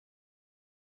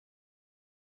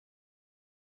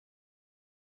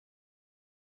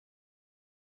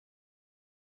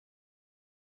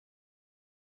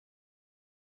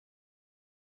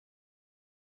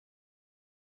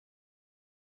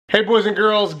Hey boys and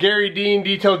girls, Garry Dean,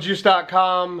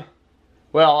 DetailJuice.com.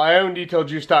 Well, I own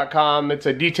DetailJuice.com. It's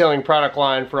a detailing product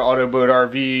line for auto, boat,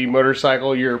 RV,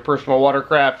 motorcycle, your personal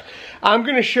watercraft. I'm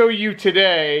going to show you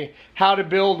today how to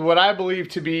build what I believe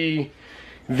to be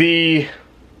the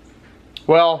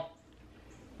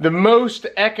most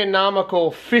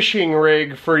economical fishing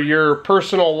rig for your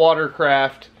personal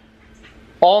watercraft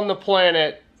on the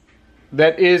planet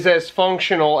that is as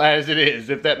functional as it is,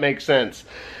 if that makes sense.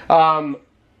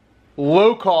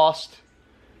 Low cost,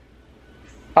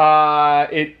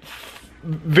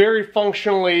 very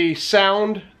functionally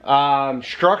sound,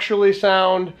 structurally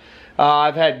sound.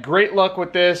 I've had great luck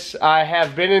with this. I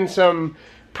have been in some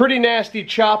pretty nasty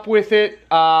chop with it,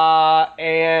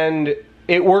 and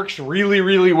it works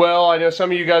really well. I know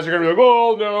some of you guys are gonna be like,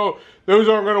 oh no, those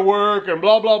aren't gonna work, and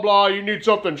blah blah blah, you need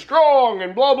something strong,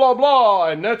 and blah blah blah,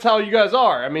 and that's how you guys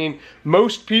are. I mean,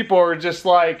 most people are just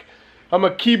like, I'm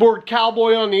a keyboard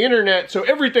cowboy on the internet, so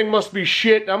everything must be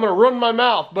shit. I'm gonna run my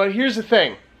mouth. But here's the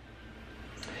thing.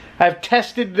 I've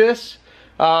tested this.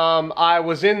 I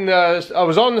was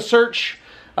on the search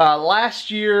last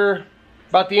year,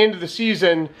 about the end of the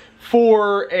season,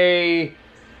 for a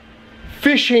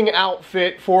fishing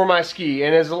outfit for my ski.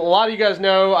 And as a lot of you guys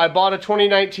know, I bought a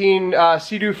 2019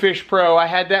 Seadoo Fish Pro. I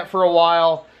had that for a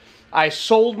while. I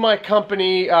sold my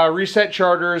company, Reset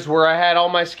Charters, where I had all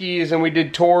my skis and we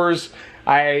did tours.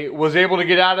 I was able to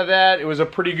get out of that. It was a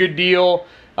pretty good deal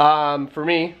for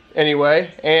me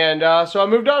anyway. And so I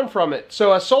moved on from it.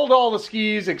 So I sold all the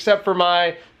skis except for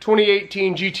my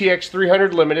 2018 GTX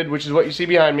 300 Limited, which is what you see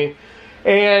behind me.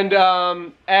 And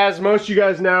as most of you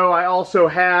guys know, I also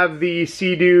have the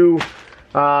Seadoo,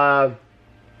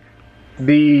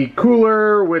 the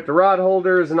cooler with the rod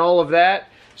holders and all of that.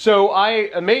 So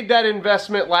I made that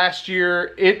investment last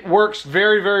year. It works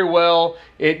very well.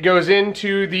 It goes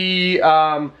into the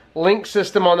link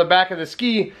system on the back of the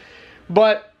ski.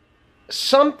 But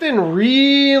something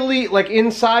really, like,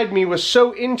 inside me was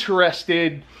so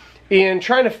interested in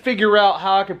trying to figure out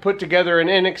how I could put together an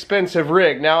inexpensive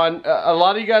rig. Now, a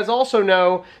lot of you guys also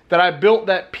know that I built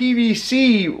that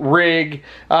PVC rig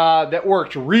that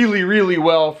worked really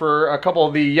well for a couple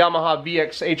of the Yamaha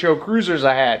VX HO cruisers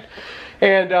I had.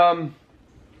 And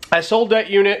I sold that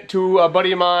unit to a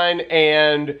buddy of mine,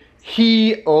 and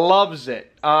he loves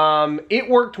it. It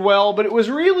worked well, but it was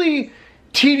really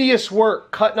tedious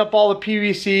work cutting up all the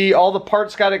PVC. All the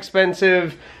parts got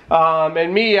expensive.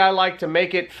 And me, I like to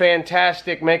make it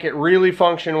fantastic, make it really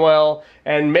function well,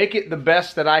 and make it the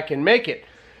best that I can make it.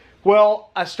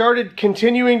 Well, I started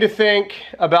continuing to think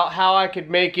about how I could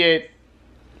make it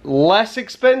less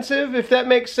expensive, if that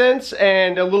makes sense,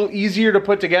 and a little easier to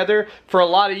put together for a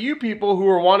lot of you people who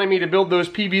are wanting me to build those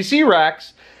PVC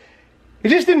racks. It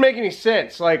just didn't make any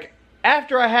sense. Like,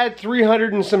 after I had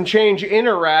 300 and some change in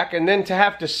a rack, and then to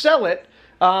have to sell it,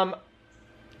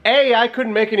 I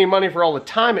couldn't make any money for all the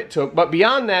time it took, but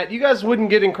beyond that, you guys wouldn't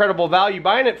get incredible value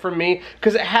buying it from me,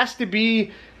 because it has to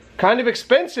be kind of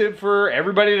expensive for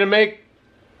everybody to make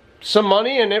some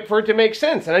money and for it to make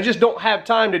sense. And I just don't have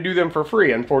time to do them for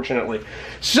free, unfortunately.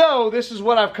 So this is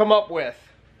what I've come up with.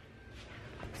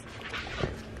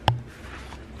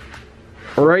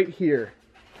 Right here.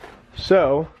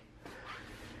 So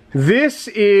this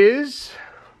is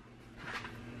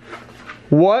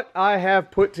what I have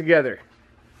put together.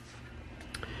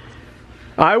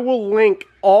 I will link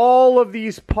all of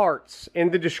these parts in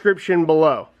the description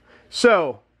below.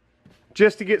 So,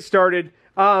 just to get started,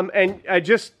 and I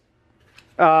just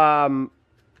thought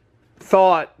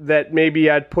that maybe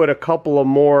I'd put a couple of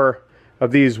more of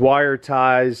these wire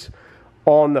ties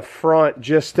on the front,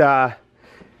 just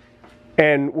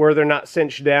and where they're not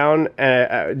cinched down,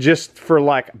 just for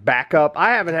like backup.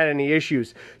 I haven't had any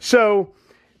issues. So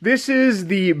this is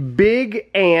the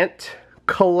Big Ant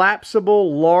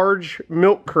collapsible large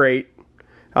milk crate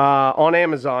on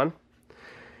Amazon.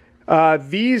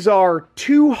 These are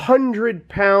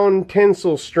 200-pound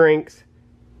tensile strength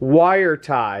wire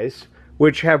ties,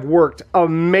 which have worked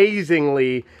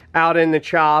amazingly out in the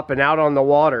chop and out on the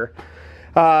water.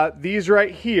 These right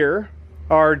here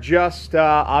are just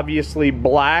obviously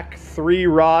black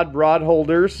 3-rod rod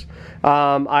holders.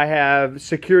 I have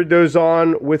secured those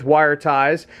on with wire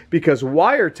ties because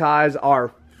wire ties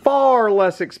are far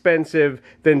less expensive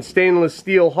than stainless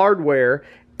steel hardware.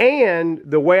 And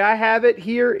the way I have it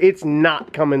here, it's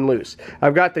not coming loose.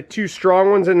 I've got the 2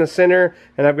 strong ones in the center,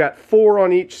 and I've got 4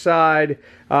 on each side,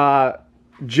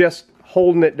 just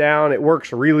holding it down. It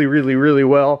works really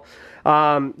well.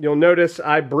 You'll notice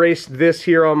I braced this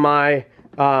here on my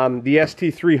the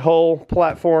ST3 hull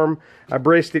platform. I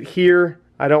braced it here.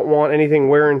 I don't want anything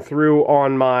wearing through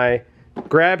on my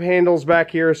grab handles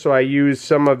back here, so I use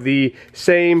some of the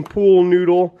same pool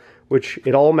noodle, which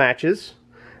it all matches.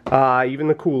 Even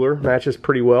the cooler matches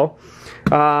pretty well.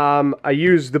 I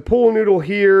use the pool noodle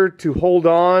here to hold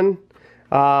on.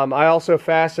 I also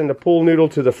fastened a pool noodle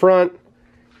to the front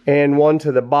and one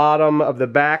to the bottom of the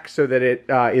back so that it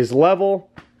is level.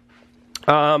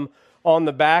 On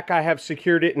the back, I have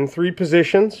secured it in 3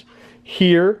 positions.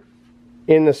 Here,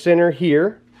 in the center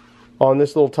here, on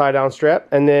this little tie-down strap,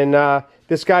 and then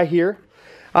this guy here.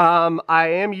 I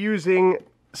am using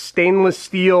stainless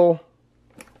steel.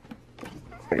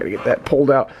 I gotta get that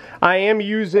pulled out. I am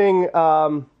using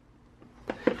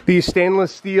these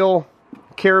stainless steel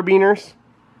carabiners,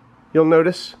 you'll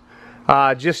notice,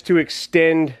 just to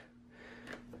extend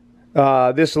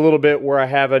this a little bit where I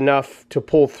have enough to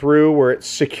pull through where it's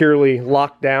securely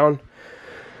locked down.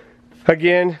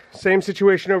 Again, same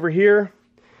situation over here.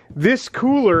 This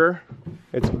cooler,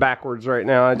 it's backwards right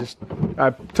now.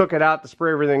 I took it out to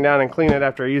spray everything down and clean it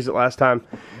after I used it last time.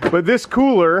 But this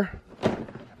cooler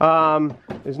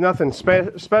is nothing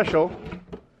special.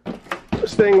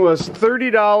 This thing was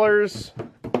 $30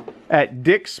 at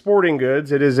Dick's Sporting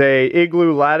Goods. It is a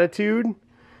Igloo Latitude.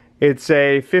 It's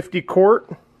a 50 quart.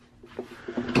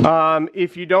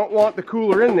 If you don't want the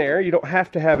cooler in there, you don't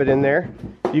have to have it in there.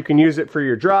 You can use it for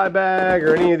your dry bag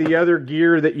or any of the other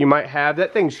gear that you might have.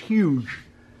 That thing's huge.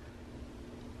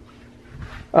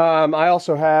 I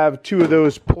also have 2 of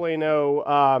those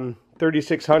Plano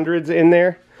 3600s in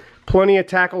there. Plenty of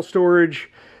tackle storage.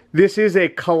 This is a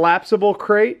collapsible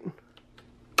crate.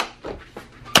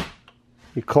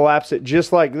 You collapse it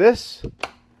just like this.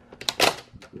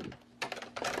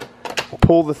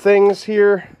 Pull the things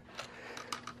here.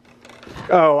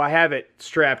 Oh, I have it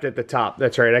strapped at the top.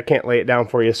 That's right, I can't lay it down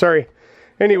for you. Sorry.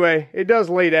 Anyway, it does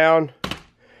lay down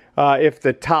if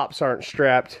the tops aren't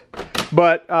strapped.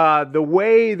 But the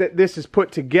way that this is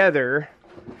put together,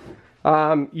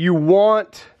 you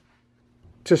want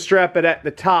to strap it at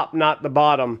the top, not the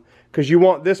bottom, because you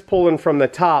want this pulling from the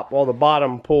top while the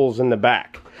bottom pulls in the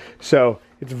back. So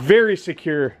it's very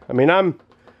secure. I mean, I'm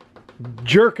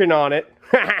jerking on it.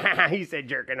 He said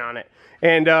jerking on it.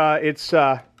 And it's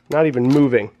not even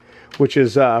moving, which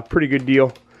is a pretty good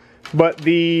deal. But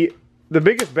the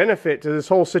biggest benefit to this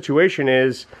whole situation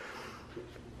is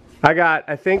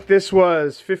I think this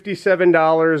was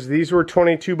 $57. These were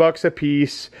 22 bucks a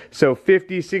piece. So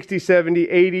 50, 60, 70,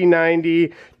 80,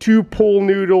 90, 2 pool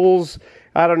noodles.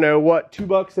 I don't know what, 2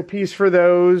 bucks a piece for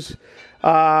those.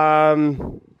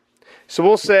 So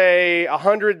we'll say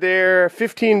 100 there,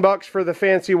 15 bucks for the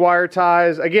fancy wire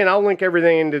ties. Again, I'll link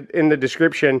everything in the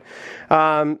description.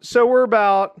 So we're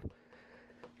about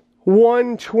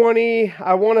 120.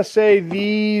 I want to say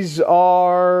these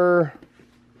are,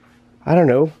 I don't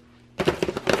know,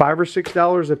 $5 or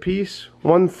 $6 a piece,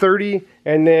 130,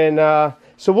 and then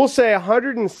so we'll say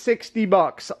 160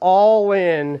 bucks all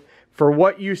in for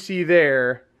what you see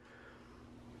there.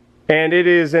 And it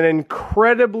is an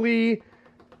incredibly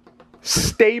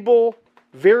stable,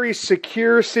 very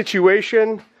secure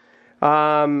situation.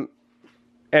 And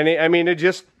I mean, it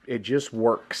just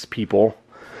works, people.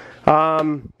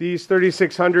 These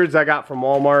 3600s I got from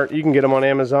Walmart. You can get them on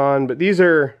Amazon, but these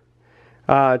are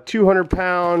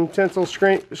 200-pound tensile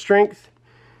strength.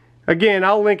 Again,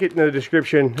 I'll link it in the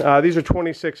description. These are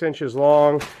 26 inches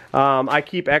long. I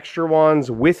keep extra ones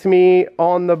with me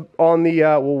on the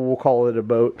we'll call it a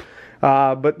boat.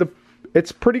 But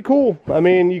it's pretty cool. I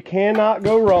mean, you cannot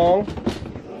go wrong,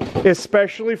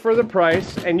 especially for the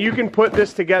price. And you can put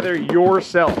this together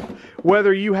yourself,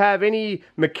 whether you have any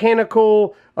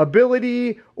mechanical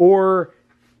ability or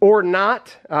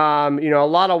not. You know, a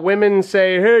lot of women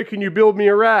say, hey, can you build me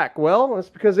a rack? Well, that's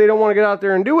because they don't want to get out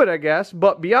there and do it, I guess.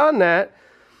 But beyond that,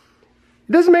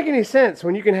 it doesn't make any sense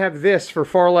when you can have this for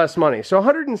far less money. So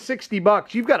 160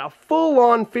 bucks, you've got a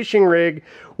full-on fishing rig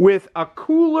with a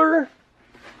cooler,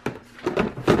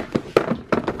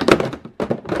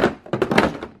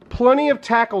 plenty of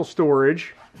tackle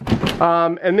storage,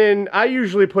 and then I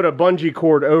usually put a bungee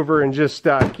cord over and just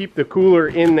keep the cooler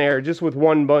in there just with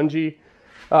one bungee.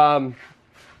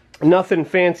 Nothing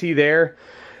fancy there.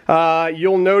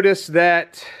 You'll notice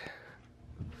that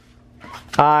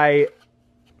I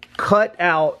cut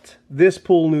out this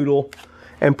pool noodle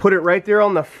and put it right there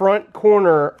on the front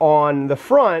corner on the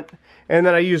front, and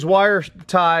then I use wire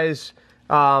ties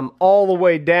all the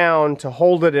way down to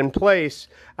hold it in place.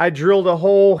 I drilled a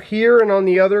hole here and on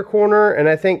the other corner, and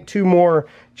I think 2 more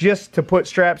just to put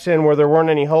straps in where there weren't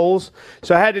any holes.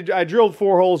 So I drilled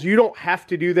 4 holes. You don't have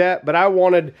to do that, but I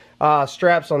wanted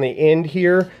straps on the end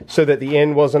here so that the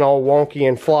end wasn't all wonky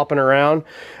and flopping around.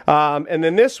 And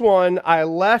then this one I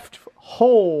left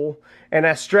whole, and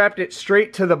I strapped it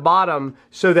straight to the bottom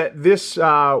so that this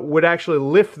would actually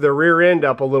lift the rear end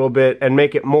up a little bit and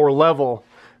make it more level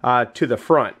to the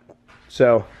front.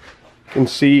 So you can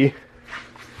see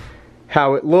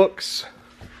how it looks.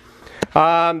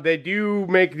 They do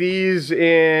make these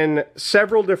in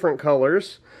several different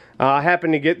colors. I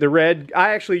happen to get the red. I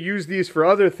actually use these for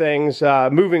other things,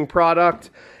 moving product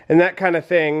and that kind of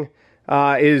thing.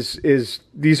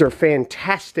 These are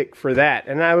fantastic for that.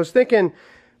 And I was thinking,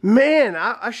 man,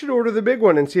 I should order the big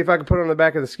one and see if I can put it on the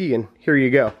back of the ski, and here you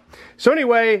go. So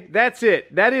anyway, that's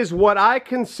it. That is what I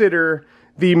consider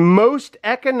the most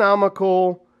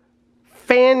economical,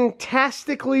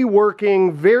 fantastically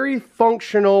working, very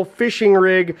functional fishing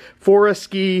rig for a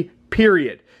ski,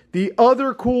 period. The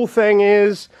other cool thing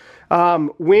is,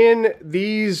 when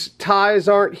these ties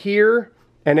aren't here,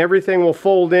 and everything will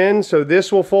fold in, so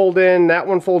this will fold in, that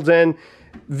one folds in,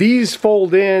 these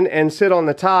fold in and sit on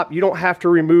the top. You don't have to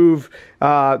remove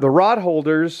the rod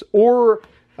holders or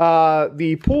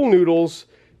the pool noodles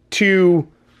to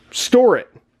store it.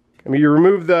 I mean, you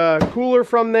remove the cooler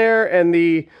from there and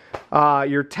the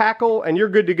your tackle, and you're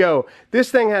good to go.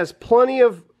 This thing has plenty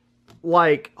of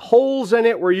like holes in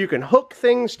it where you can hook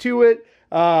things to it.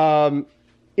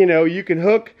 You know, you can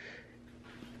hook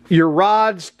your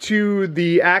rods to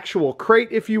the actual crate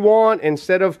if you want,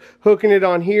 instead of hooking it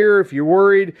on here if you're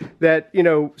worried that, you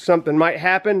know, something might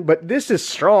happen. But this is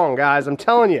strong, guys. I'm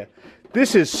telling you,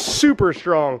 this is super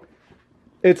strong.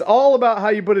 It's all about how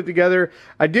you put it together.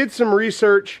 I did some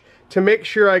research to make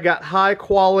sure I got high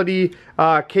quality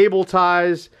cable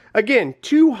ties. Again,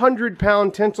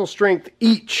 200-pound tensile strength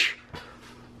each.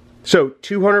 So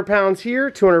 200 pounds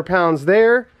here, 200 pounds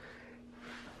there.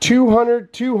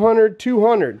 200, 200,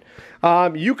 200.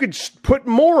 You could put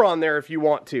more on there if you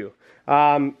want to.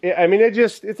 I mean,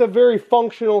 it's a very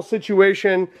functional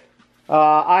situation.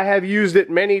 I have used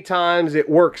it many times. It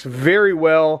works very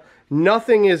well.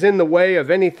 Nothing is in the way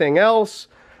of anything else.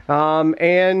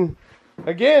 And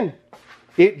again,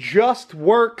 it just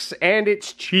works, and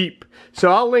it's cheap.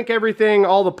 So I'll link everything,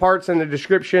 all the parts, in the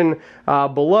description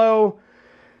below.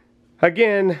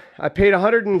 Again, I paid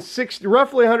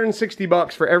roughly 160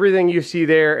 bucks for everything you see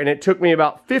there, and it took me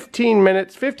about 15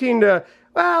 minutes, 15 to,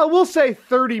 well, we'll say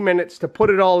 30 minutes to put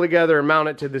it all together and mount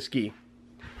it to the ski.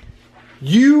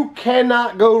 You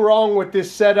cannot go wrong with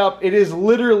this setup. It is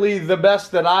literally the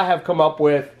best that I have come up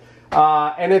with,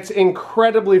 and it's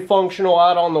incredibly functional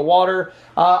out on the water.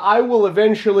 I will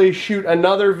eventually shoot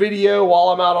another video while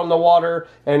I'm out on the water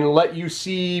and let you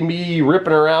see me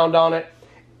ripping around on it.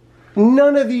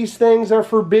 None of these things are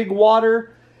for big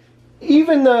water.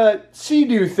 Even the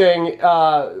Seadoo thing,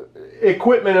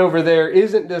 equipment over there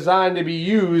isn't designed to be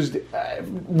used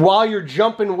while you're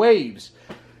jumping waves.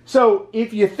 So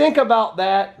if you think about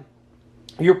that,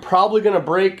 you're probably going to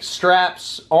break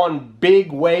straps on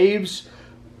big waves.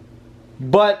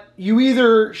 But you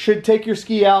either should take your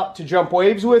ski out to jump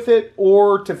waves with it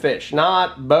or to fish,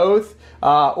 not both.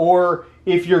 Or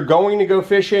if you're going to go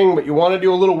fishing but you want to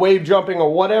do a little wave jumping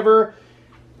or whatever,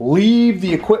 leave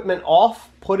the equipment off,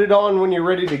 put it on when you're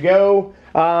ready to go.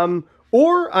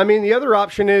 Or, I mean, the other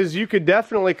option is you could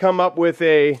definitely come up with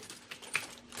a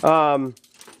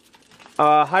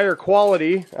higher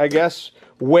quality, I guess,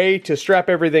 way to strap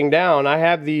everything down. I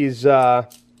have these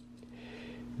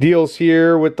deals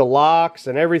here with the locks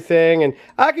and everything, and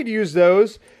I could use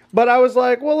those, but I was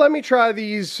like, well, let me try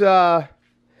these.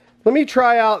 Let me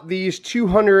try out these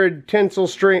 200 pound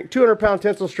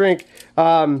tensile strength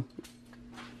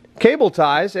cable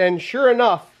ties, and sure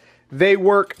enough, they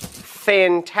work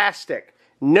fantastic.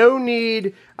 No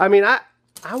need, I mean, I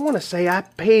want to say I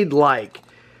paid like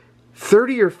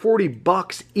 30 or 40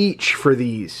 bucks each for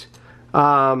these.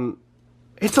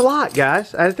 It's a lot,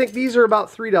 guys. I think these are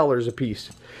about $3 a piece.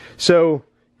 So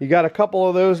you got a couple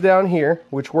of those down here,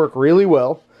 which work really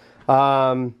well.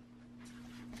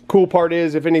 Cool part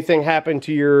is, if anything happened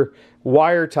to your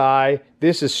wire tie,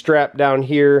 this is strapped down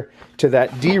here to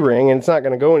that D-ring, and it's not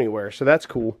going to go anywhere, so that's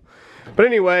cool. But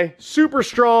anyway, super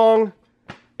strong,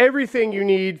 everything you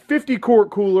need, 50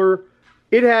 quart cooler.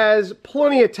 It has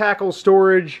plenty of tackle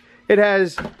storage. It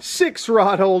has 6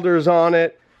 rod holders on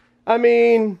it. I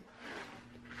mean,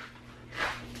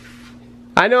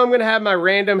 I know I'm going to have my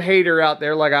random hater out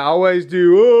there like I always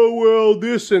do. Oh, well,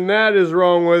 this and that is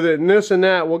wrong with it, and this and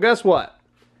that. Well, guess what?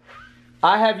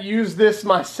 I have used this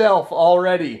myself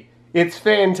already. It's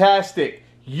fantastic.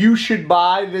 You should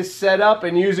buy this setup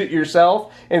and use it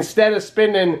yourself instead of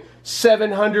spending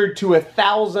 $700 to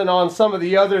 $1,000 on some of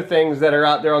the other things that are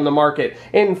out there on the market.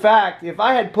 In fact, if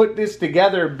I had put this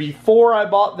together before I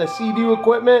bought the Seadoo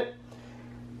equipment,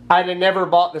 I'd have never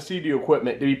bought the Seadoo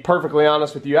equipment, to be perfectly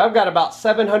honest with you. I've got about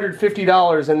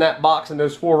 $750 in that box and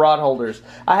those 4 rod holders.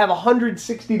 I have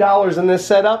 $160 in this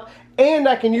setup, and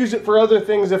I can use it for other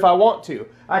things if I want to.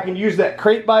 I can use that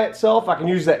crate by itself, I can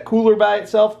use that cooler by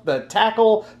itself, the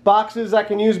tackle boxes I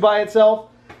can use by itself.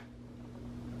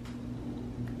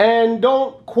 And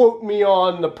don't quote me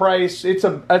on the price, it's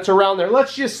around there.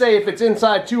 Let's just say if it's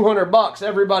inside 200 bucks,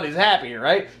 everybody's happy,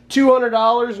 right?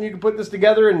 $200 and you can put this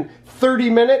together in 30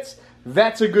 minutes,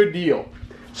 that's a good deal.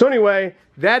 So anyway,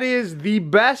 that is the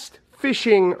best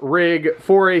fishing rig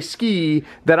for a ski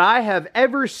that I have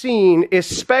ever seen,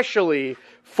 especially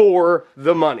for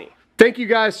the money. Thank you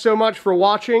guys so much for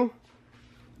watching.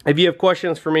 If you have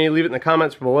questions for me, leave it in the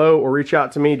comments below or reach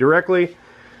out to me directly.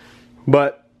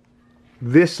 But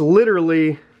this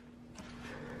literally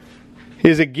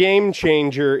is a game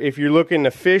changer if you're looking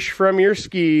to fish from your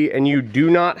ski and you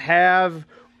do not have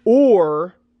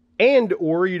or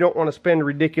you don't want to spend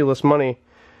ridiculous money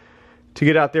to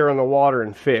get out there on the water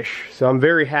and fish. So I'm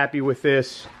very happy with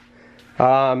this.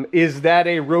 Is that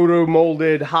a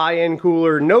roto-molded high-end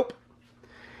cooler? Nope.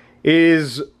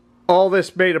 Is all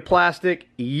this made of plastic?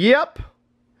 Yep.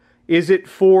 Is it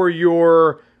for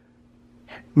your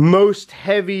most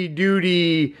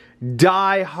heavy-duty,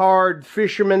 die-hard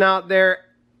fishermen out there?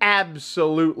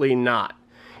 Absolutely not.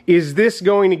 Is this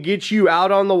going to get you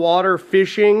out on the water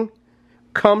fishing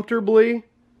comfortably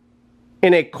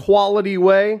in a quality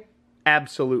way?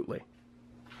 Absolutely.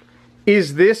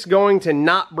 Is this going to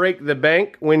not break the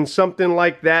bank when something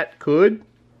like that could?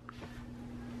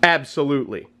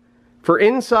 Absolutely. For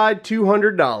inside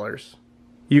 $200,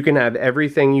 you can have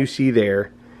everything you see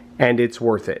there, and it's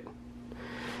worth it.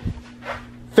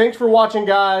 Thanks for watching,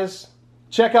 guys.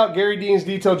 Check out Garry Dean's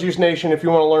Detail Juice Nation if you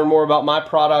want to learn more about my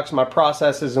products, my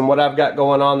processes, and what I've got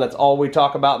going on. That's all we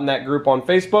talk about in that group on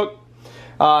Facebook.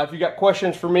 If you got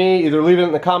questions for me, either leave it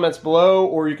in the comments below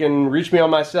or you can reach me on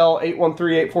my cell,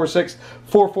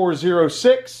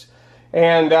 813-846-4406.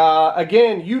 And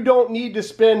again, you don't need to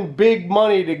spend big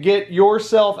money to get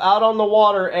yourself out on the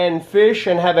water and fish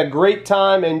and have a great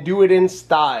time and do it in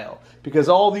style. Because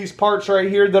all these parts right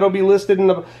here that'll be listed in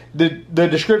the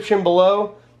description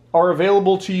below are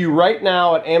available to you right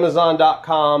now at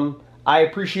Amazon.com. I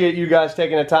appreciate you guys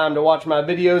taking the time to watch my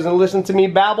videos and listen to me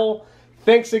babble.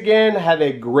 Thanks again. Have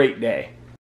a great day.